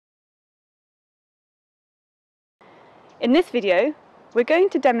In this video, we're going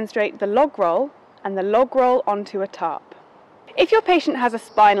to demonstrate the log roll and the log roll onto a tarp. If your patient has a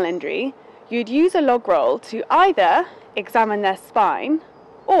spinal injury, you'd use a log roll to either examine their spine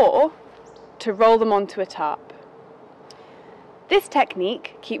or to roll them onto a tarp. This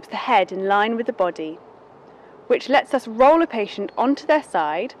technique keeps the head in line with the body, which lets us roll a patient onto their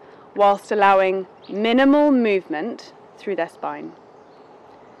side whilst allowing minimal movement through their spine.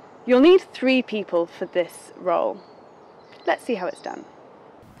 You'll need 3 people for this roll. Let's see how it's done.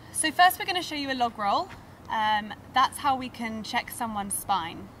 So first we're going to show you a log roll. That's how we can check someone's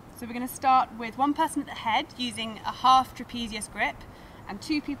spine. So we're going to start with one person at the head using a half trapezius grip and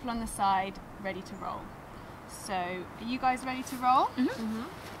 2 people on the side ready to roll. So are you guys ready to roll? Mm-hmm. Mm-hmm.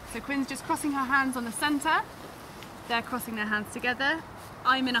 So Quinn's just crossing her hands on the centre. They're crossing their hands together.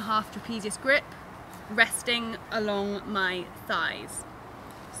 I'm in a half trapezius grip, resting along my thighs.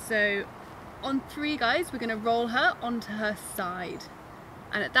 So on 3 guys, we're going to roll her onto her side.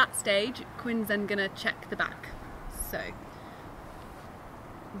 And at that stage, Quinn's then going to check the back. So,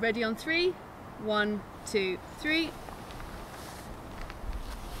 ready on 3, 1, 2, 3.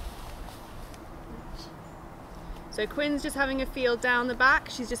 So Quinn's just having a feel down the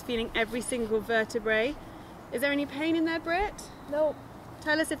back. She's just feeling every single vertebrae. Is there any pain in there, Britt? No.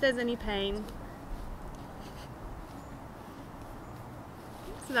 Tell us if there's any pain.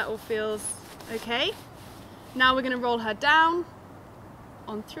 So that all feels okay. Now we're going to roll her down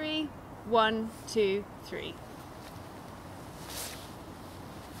on 3, 1, 2, 3.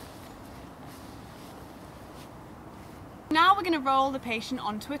 Now we're going to roll the patient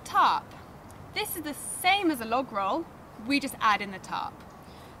onto a tarp. This is the same as a log roll, we just add in the tarp.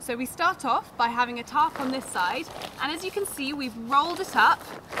 So we start off by having a tarp on this side, and as you can see, we've rolled it up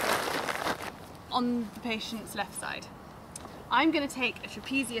on the patient's left side. I'm going to take a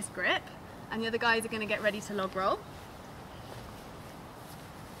trapezius grip, and the other guys are going to get ready to log roll.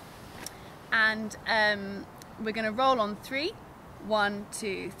 And we're going to roll on 3, 1,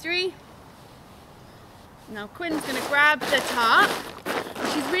 2, 3. Now Quinn's going to grab the tarp.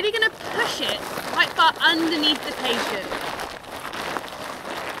 She's really going to push it quite far underneath the patient.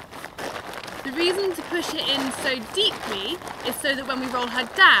 The reason to push it in so deeply is so that when we roll her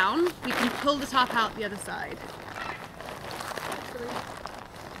down, we can pull the tarp out the other side.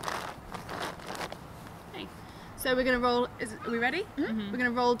 Okay. So we're going to roll, are we ready? Mm-hmm. We're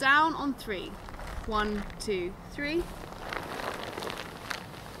going to roll down on 3. 1, 2, 3.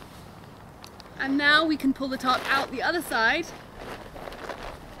 And now we can pull the tarp out the other side.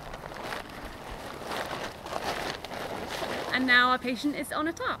 And now our patient is on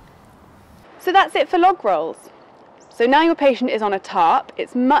a tarp. So that's it for log rolls. So now your patient is on a tarp,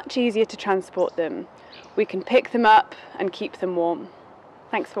 it's much easier to transport them. We can pick them up and keep them warm.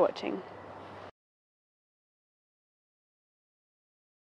 Thanks for watching.